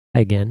Hi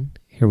again,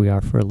 here we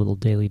are for a little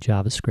daily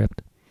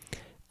JavaScript.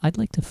 I'd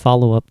like to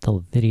follow up the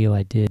video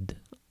I did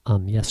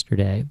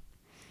yesterday,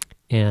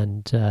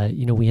 and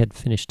we had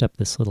finished up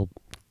this little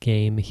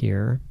game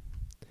here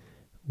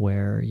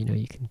where you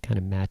can kind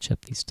of match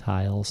up these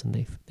tiles and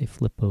they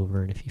flip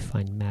over, and if you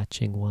find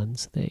matching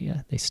ones they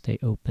stay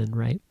open,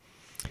 right?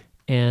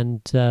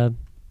 And you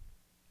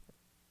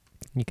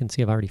can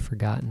see I've already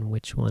forgotten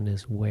which one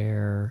is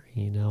where,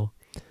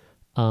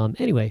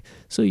 Anyway,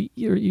 so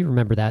you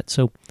remember that.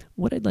 So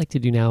what I'd like to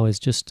do now is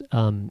just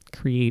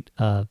create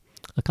a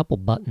couple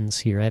buttons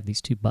here. I have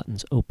these two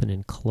buttons, open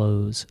and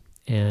close.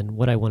 And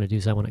what I want to do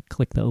is I want to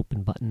click the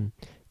open button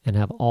and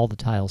have all the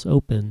tiles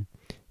open,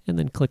 and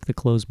then click the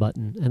close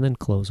button and then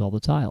close all the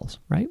tiles,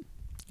 right?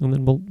 And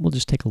then we'll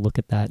just take a look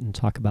at that and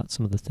talk about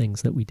some of the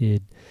things that we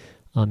did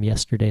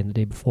yesterday and the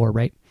day before,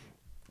 right?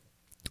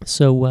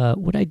 So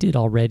what I did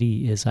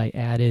already is I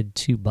added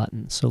two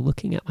buttons. So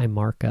looking at my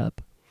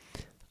markup,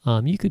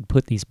 you could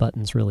put these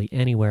buttons really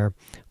anywhere.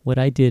 What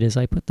I did is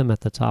I put them at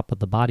the top of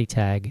the body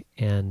tag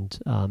and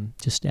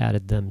just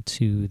added them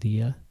to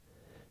the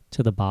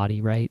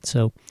body, right?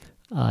 So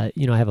I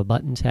have a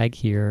button tag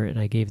here, and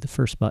I gave the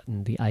first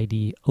button the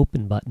ID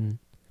open button,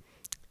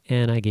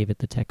 and I gave it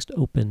the text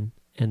open,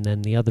 and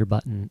then the other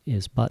button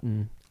is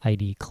button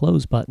ID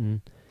close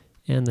button,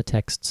 and the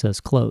text says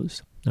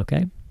close.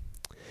 Okay,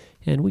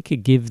 and we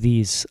could give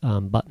these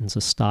buttons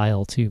a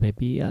style too.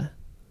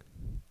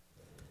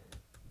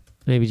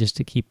 Maybe just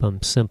to keep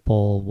them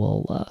simple,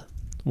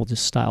 we'll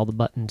just style the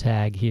button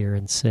tag here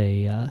and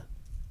say,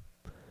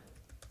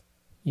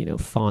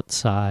 font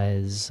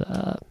size,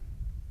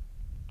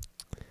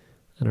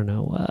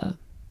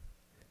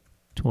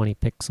 20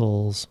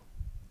 pixels,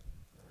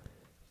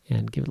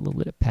 and give it a little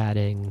bit of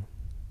padding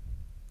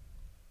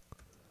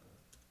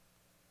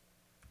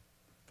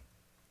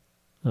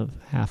of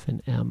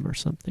 0.5 em or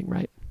something,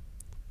 right?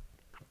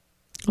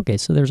 Okay,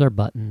 so there's our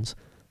buttons.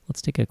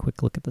 Let's take a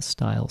quick look at the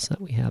styles that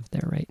we have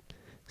there, right?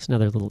 It's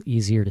another little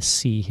easier to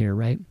see here,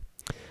 right?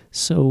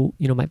 So,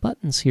 my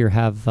buttons here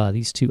have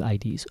these two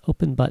IDs,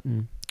 open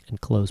button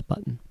and close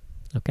button,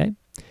 okay?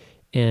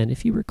 And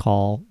if you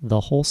recall,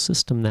 the whole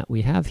system that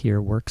we have here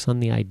works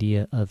on the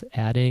idea of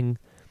adding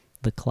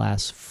the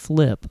class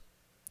flip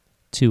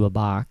to a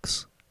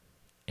box,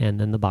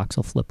 and then the box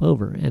will flip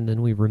over, and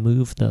then we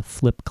remove the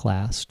flip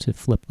class to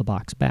flip the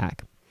box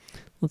back.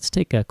 Let's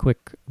take a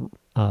quick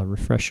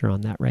refresher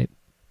on that, right?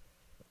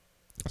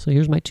 So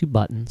here's my two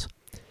buttons.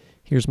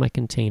 Here's my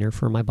container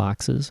for my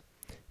boxes.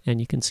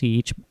 And you can see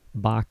each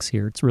box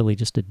here, it's really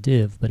just a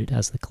div, but it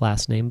has the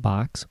class name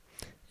box.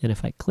 And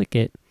if I click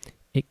it,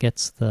 it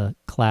gets the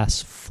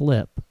class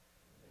flip.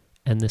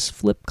 And this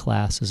flip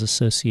class is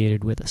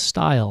associated with a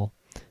style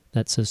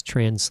that says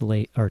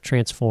translate or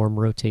transform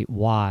rotate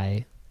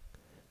Y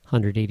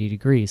 180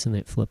 degrees, and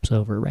it flips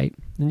over, right?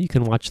 And you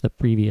can watch the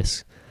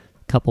previous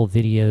couple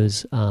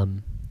videos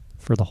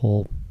for the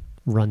whole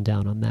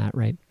rundown on that,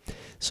 right?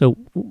 So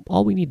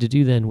all we need to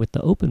do then with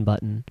the open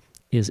button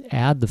is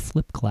add the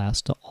flip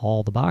class to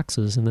all the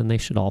boxes, and then they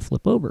should all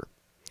flip over.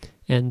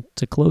 And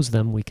to close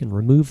them, we can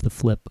remove the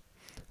flip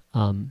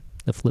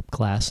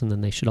class, and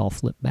then they should all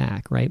flip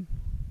back, right?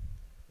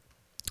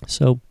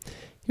 So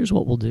here's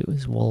what we'll do: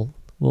 is we'll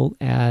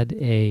add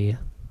a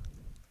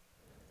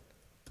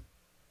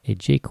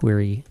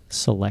jQuery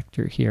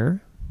selector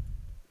here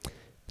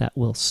that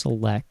will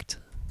select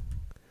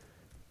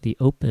the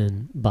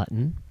open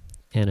button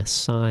and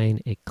assign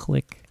a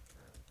click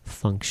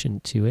function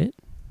to it.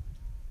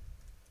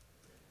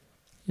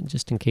 And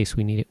just in case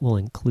we need it, we'll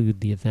include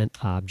the event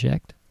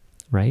object,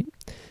 right?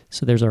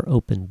 So there's our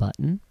open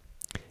button.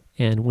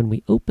 And when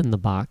we open the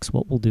box,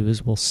 what we'll do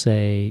is we'll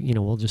say,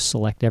 we'll just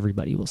select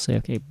everybody. We'll say,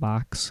 okay,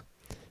 box,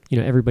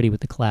 everybody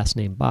with the class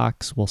name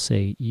box, we'll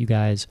say you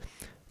guys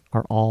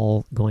are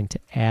all going to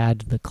add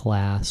the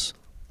class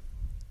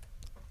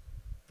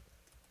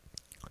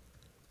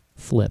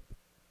flip,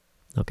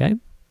 okay?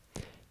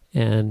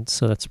 And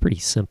so that's pretty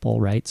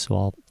simple, right?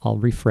 So I'll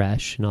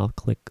refresh and I'll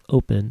click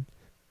open,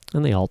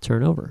 and they all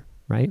turn over,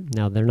 right?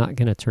 Now they're not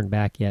going to turn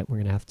back yet. We're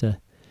going to have to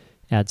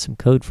add some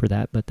code for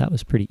that, but that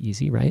was pretty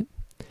easy, right?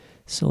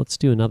 So let's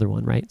do another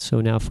one, right?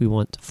 So now if we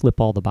want to flip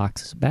all the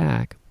boxes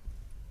back,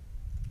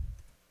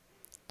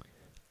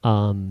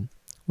 we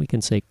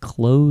can say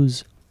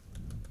close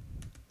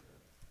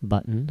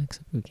button,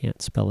 except we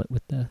can't spell it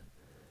with the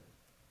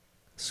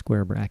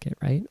square bracket,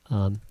 right?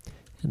 And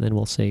then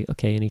we'll say,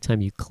 okay,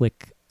 anytime you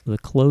click the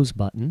close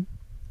button,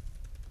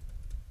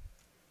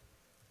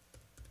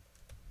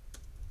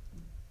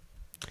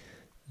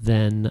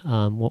 then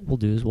what we'll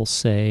do is we'll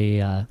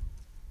say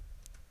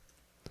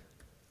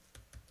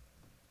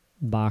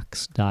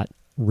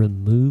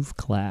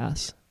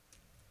box.removeClass,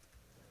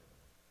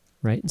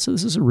 right? And so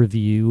this is a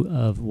review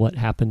of what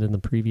happened in the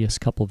previous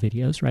couple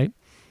videos, right?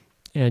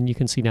 And you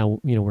can see now,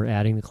 we're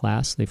adding the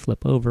class, they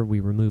flip over, we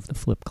remove the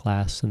flip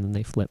class, and then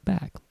they flip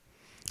back.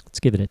 Let's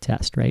give it a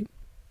test, right?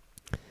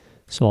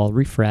 So I'll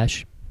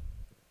refresh,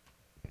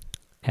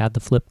 add the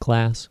flip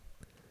class,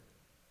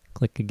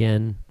 click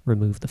again,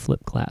 remove the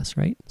flip class,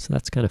 right? So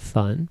that's kind of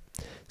fun.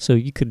 So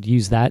you could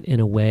use that in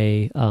a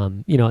way,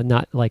 you know,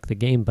 not like the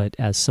game, but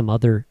as some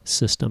other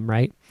system,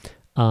 right?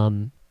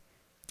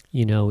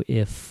 You know,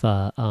 if, you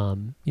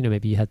know,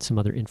 maybe you had some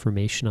other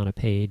information on a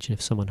page, and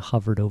if someone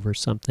hovered over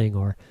something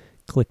or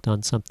clicked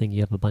on something,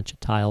 you have a bunch of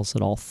tiles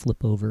that all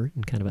flip over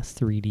in kind of a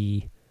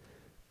 3D,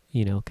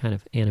 you know, kind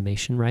of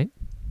animation, right?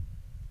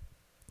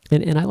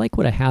 And I like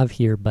what I have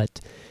here,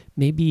 but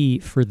maybe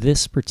for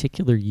this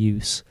particular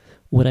use,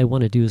 what I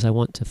want to do is I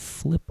want to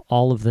flip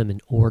all of them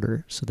in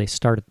order. So they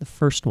start at the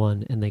first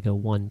one and they go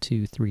 1,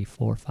 2, 3,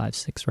 4, 5,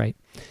 6, right?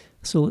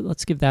 So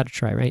let's give that a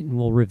try, right? And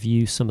we'll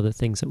review some of the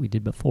things that we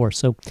did before.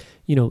 So,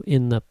 you know,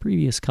 in the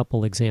previous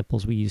couple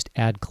examples, we used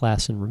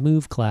addClass and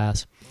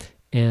removeClass.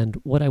 And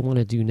what I want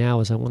to do now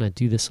is I want to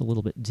do this a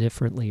little bit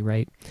differently,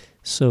 right?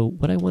 So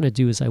what I want to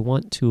do is I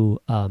want to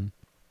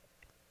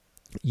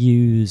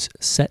use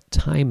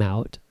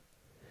setTimeout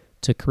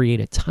to create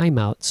a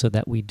timeout so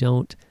that we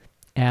don't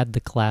add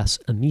the class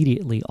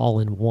immediately all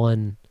in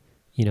one,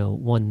 you know,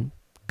 one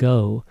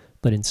go,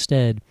 but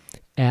instead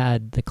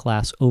add the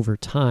class over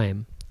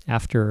time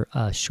after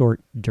a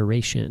short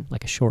duration,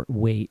 like a short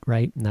wait,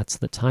 right? And that's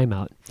the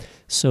timeout.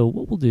 So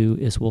what we'll do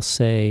is we'll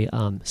say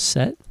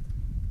set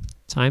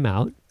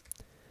timeout,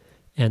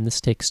 and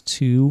this takes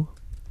two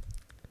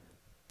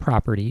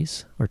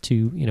properties, or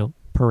two, you know,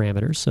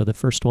 parameters. So the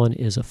first one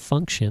is a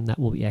function that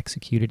will be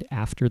executed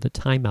after the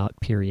timeout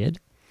period,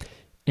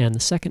 and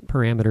the second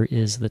parameter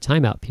is the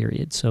timeout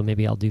period. So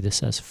maybe I'll do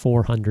this as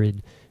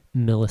 400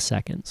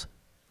 milliseconds,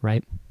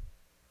 right?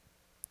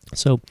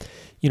 So,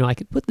 you know, I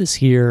could put this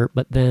here,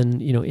 but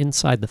then, you know,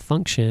 inside the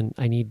function,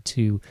 I need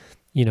to,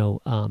 you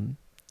know,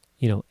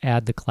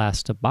 add the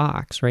class to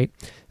box, right?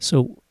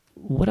 So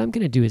what I'm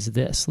going to do is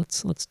this.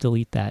 Let's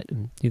delete that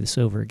and do this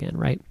over again,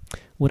 right?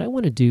 What I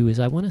want to do is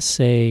I want to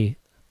say,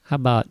 how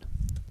about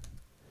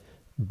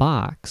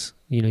box,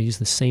 you know, use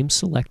the same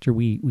selector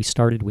we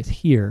started with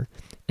here,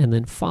 and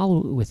then follow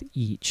it with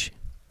each.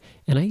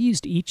 And I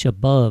used each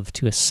above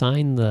to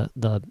assign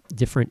the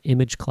different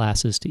image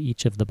classes to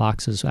each of the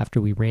boxes after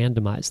we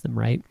randomized them,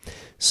 right?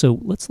 So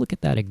let's look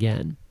at that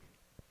again.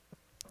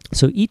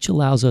 So each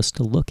allows us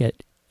to look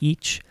at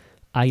each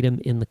item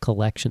in the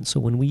collection. So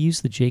when we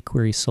use the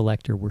jQuery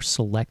selector, we're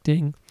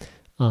selecting,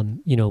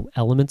 you know,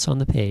 elements on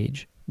the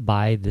page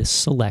by this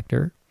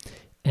selector,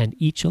 and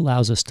each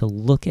allows us to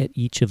look at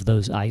each of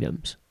those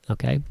items,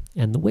 okay?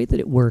 And the way that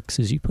it works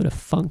is you put a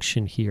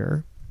function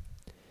here,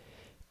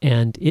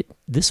 and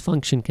this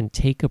function can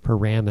take a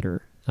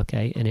parameter,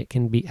 okay? And it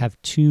can have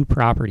two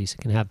properties.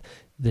 It can have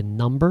the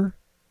number,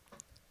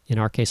 in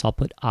our case I'll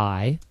put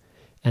I,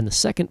 and the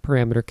second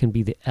parameter can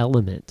be the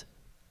element,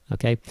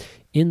 okay?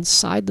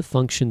 Inside the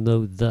function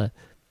though, the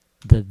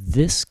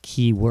this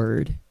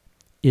keyword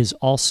is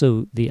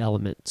also the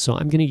element. So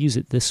I'm going to use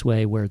it this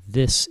way, where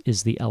this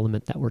is the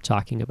element that we're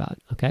talking about,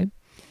 okay?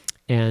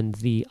 And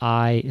the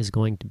I is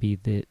going to be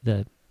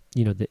the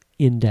you know, the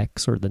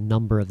index or the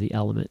number of the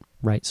element,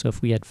 right? So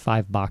if we had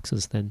 5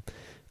 boxes, then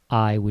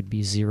I would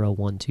be 0,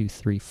 1, 2,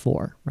 3,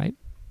 4, right?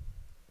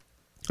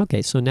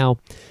 Okay, so now,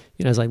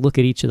 you know, as I look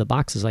at each of the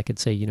boxes, I could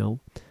say, you know,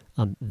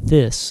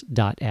 this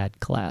dot add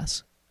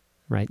class,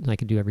 right? And I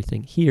could do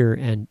everything here,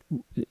 and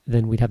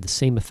then we'd have the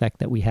same effect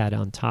that we had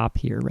on top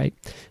here, right?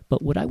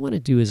 But what I want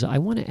to do is I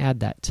want to add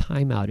that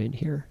timeout in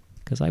here,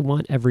 because I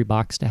want every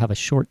box to have a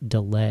short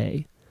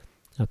delay.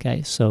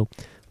 Okay, so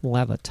we'll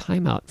have a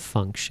timeout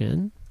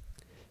function,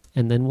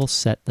 and then we'll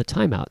set the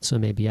timeout. So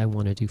maybe I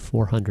want to do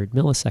 400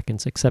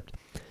 milliseconds, except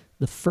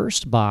the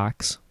first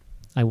box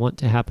I want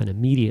to happen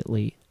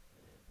immediately,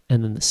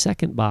 and then the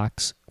second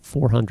box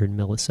 400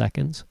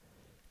 milliseconds,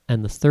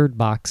 and the third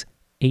box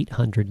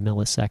 800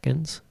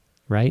 milliseconds,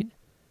 right?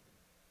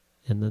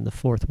 And then the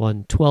fourth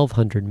one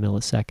 1200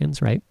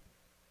 milliseconds, right?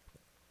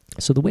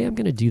 So the way I'm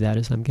going to do that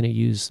is I'm going to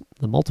use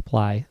the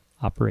multiply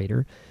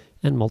operator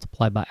and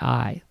multiply by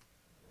I.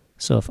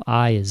 So if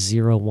I is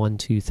 0, 1,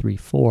 2, 3,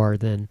 4,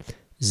 then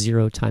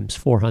 0 times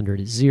 400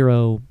 is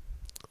 0,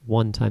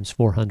 1 times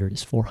 400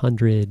 is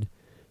 400,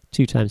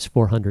 2 times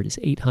 400 is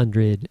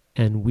 800,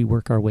 and we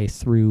work our way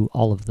through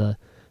all of the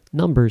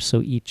numbers.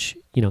 So each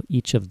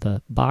of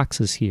the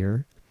boxes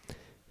here,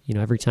 you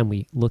know, every time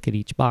we look at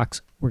each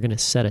box, we're going to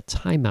set a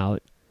timeout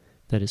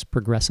that is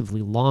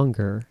progressively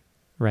longer,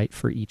 right,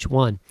 for each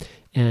one.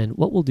 And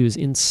what we'll do is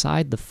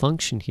inside the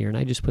function here, and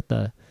I just put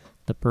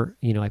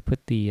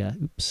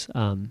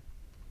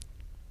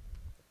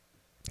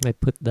I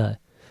put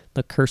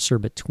the cursor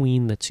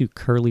between the two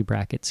curly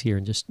brackets here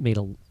and just made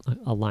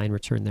a line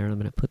return there, and I'm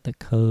going to put the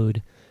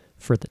code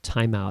for the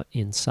timeout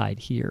inside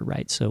here,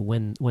 right? So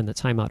when the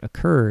timeout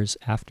occurs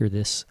after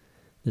this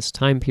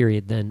time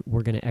period, then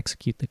we're going to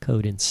execute the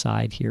code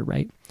inside here,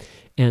 right?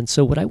 And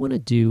so what I want to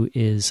do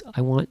is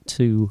I want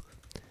to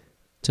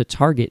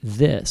target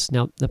this.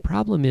 Now the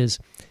problem is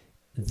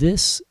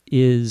this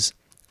is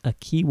a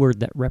keyword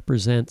that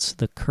represents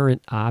the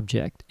current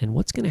object, and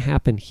what's going to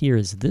happen here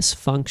is this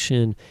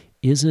function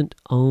isn't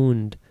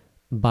owned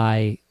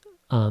by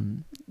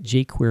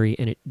jQuery,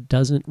 and it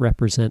doesn't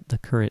represent the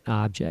current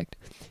object.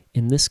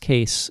 In this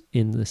case,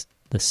 in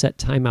the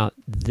setTimeout,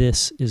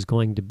 this is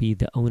going to be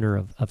the owner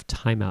of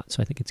timeout.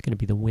 So I think it's going to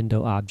be the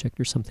window object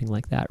or something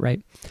like that,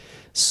 right?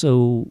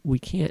 So we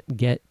can't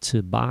get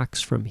to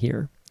box from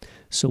here.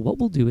 So what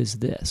we'll do is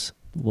this.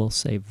 We'll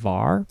say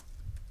var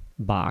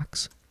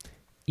box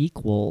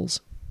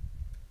equals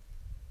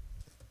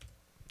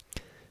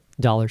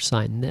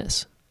 $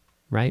 this,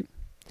 right?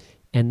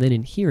 And then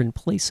in here, in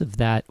place of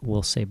that,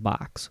 we'll say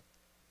box.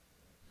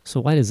 So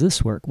why does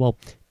this work? Well,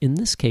 in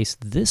this case,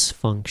 this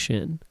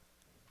function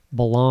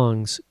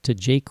belongs to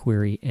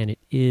jQuery, and it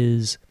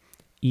is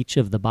each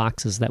of the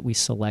boxes that we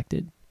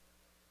selected.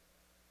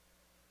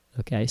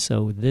 Okay,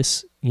 so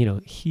this,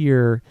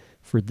 here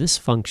for this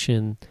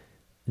function,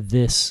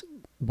 this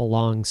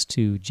belongs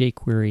to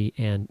jQuery,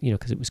 and,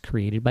 because it was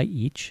created by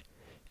each.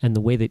 And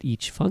the way that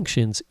each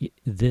functions,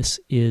 this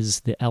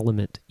is the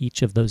element,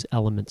 each of those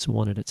elements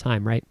one at a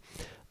time, right?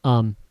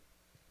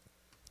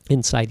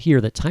 Inside here,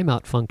 the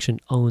timeout function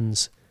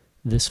owns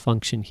this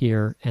function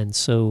here, and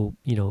so,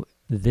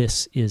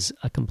 this is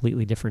a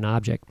completely different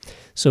object.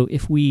 So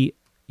if we,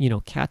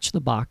 catch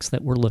the box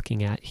that we're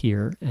looking at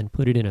here and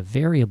put it in a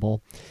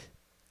variable,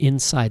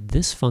 inside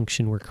this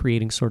function, we're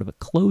creating sort of a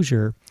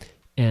closure.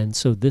 And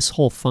so this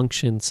whole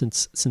function,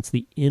 since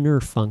the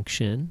inner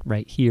function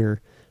right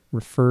here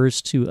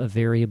refers to a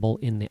variable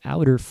in the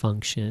outer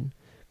function,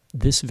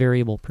 this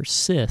variable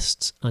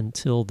persists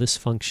until this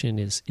function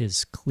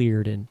is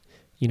cleared and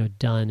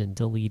done and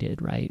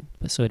deleted, right?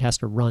 So it has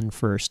to run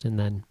first, and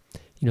then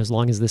as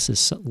long as this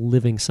is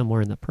living somewhere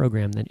in the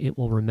program, then it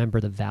will remember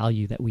the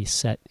value that we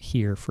set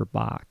here for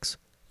box.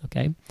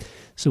 Okay,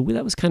 so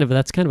that's kind of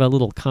a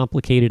little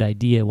complicated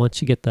idea. Once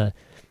you get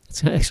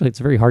it's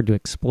very hard to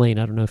explain.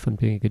 I don't know if I'm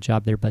doing a good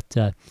job there,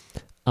 but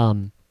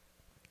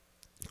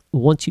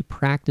once you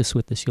practice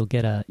with this, you'll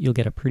get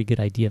a pretty good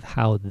idea of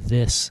how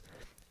this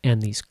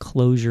and these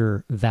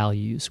closure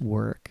values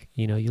work.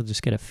 You'll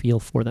just get a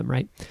feel for them,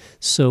 right?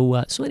 So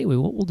anyway,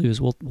 what we'll do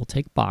is we'll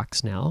take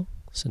box now.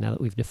 So now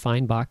that we've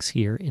defined box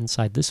here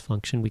inside this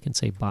function, we can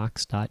say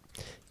box dot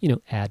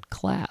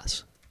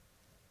addClass,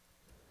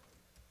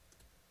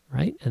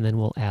 right? And then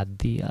we'll add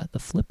the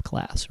flip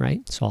class,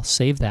 right? So I'll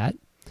save that,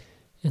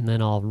 and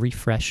then I'll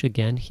refresh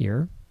again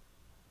here,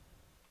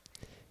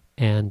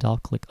 and I'll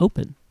click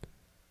open.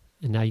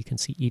 And now you can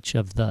see each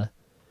of the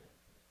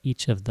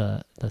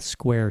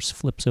squares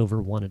flips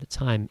over one at a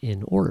time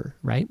in order,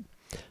 right?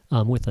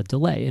 With a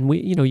delay. And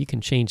you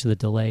can change the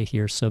delay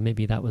here. So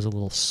maybe that was a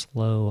little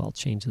slow. I'll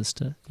change this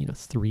to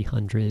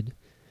 300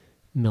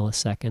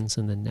 milliseconds,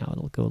 and then now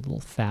it'll go a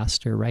little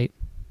faster, right?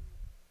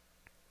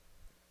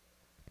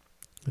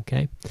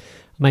 Okay.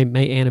 My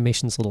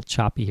animation's a little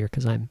choppy here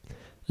because I'm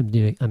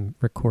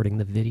recording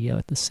the video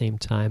at the same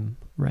time,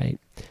 right?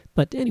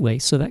 But anyway,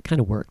 so that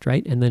kind of worked,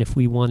 right? And then if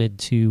we wanted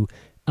to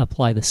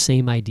apply the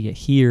same idea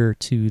here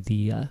to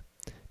the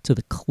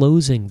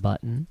closing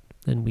button,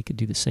 then we could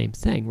do the same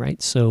thing,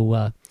 right? So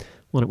why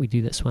don't we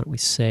do this? Why don't we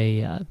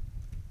say,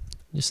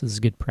 just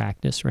as good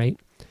practice, right?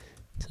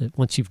 So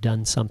once you've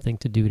done something,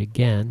 to do it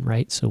again,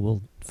 right? So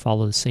we'll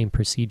follow the same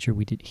procedure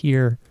we did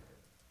here.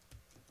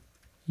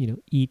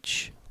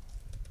 Each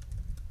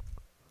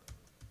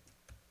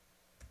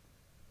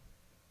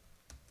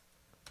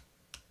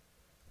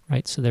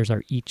right, so there's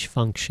our each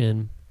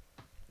function,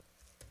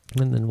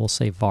 and then we'll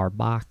say var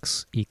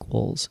box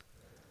equals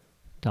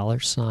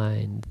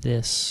 $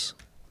 this,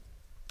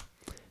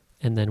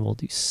 and then we'll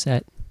do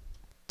set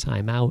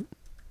timeout,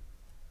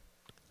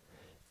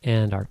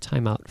 and our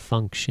timeout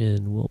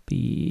function will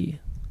be,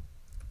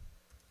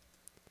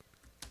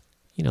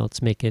 I'll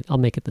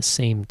make it the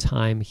same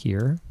time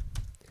here.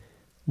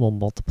 We'll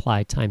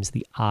multiply times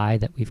the I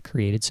that we've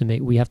created. So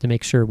we have to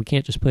make sure we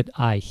can't just put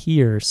I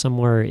here.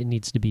 Somewhere it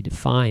needs to be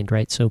defined,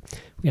 right? So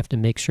we have to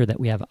make sure that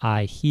we have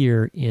I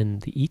here in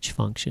the each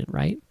function,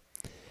 right?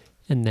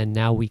 And then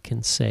now we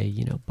can say,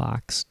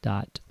 box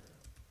dot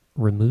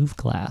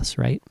removeClass,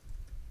 right?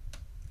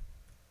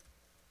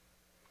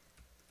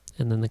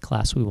 And then the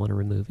class we want to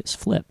remove is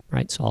flip,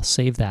 right? So I'll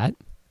save that,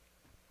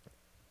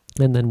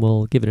 and then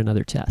we'll give it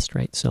another test,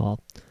 right? So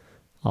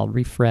I'll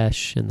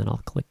refresh, and then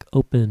I'll click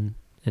open,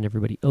 and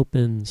everybody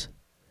opens,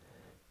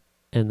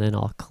 and then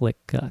I'll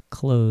click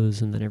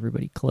close, and then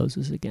everybody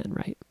closes again,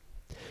 right?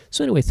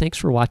 So anyway, thanks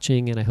for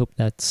watching, and I hope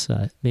that's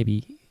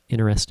maybe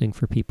interesting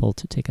for people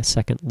to take a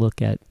second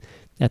look at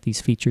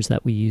these features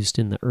that we used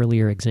in the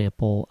earlier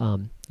example,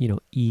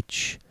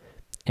 each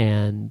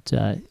and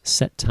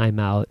set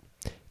timeout,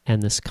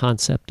 and this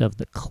concept of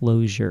the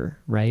closure,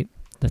 right?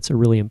 That's a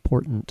really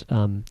important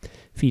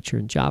feature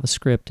in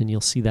JavaScript, and you'll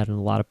see that in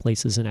a lot of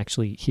places. And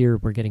actually here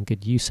we're getting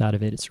good use out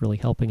of it. It's really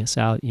helping us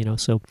out,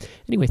 So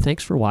anyway,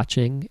 thanks for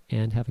watching,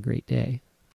 and have a great day.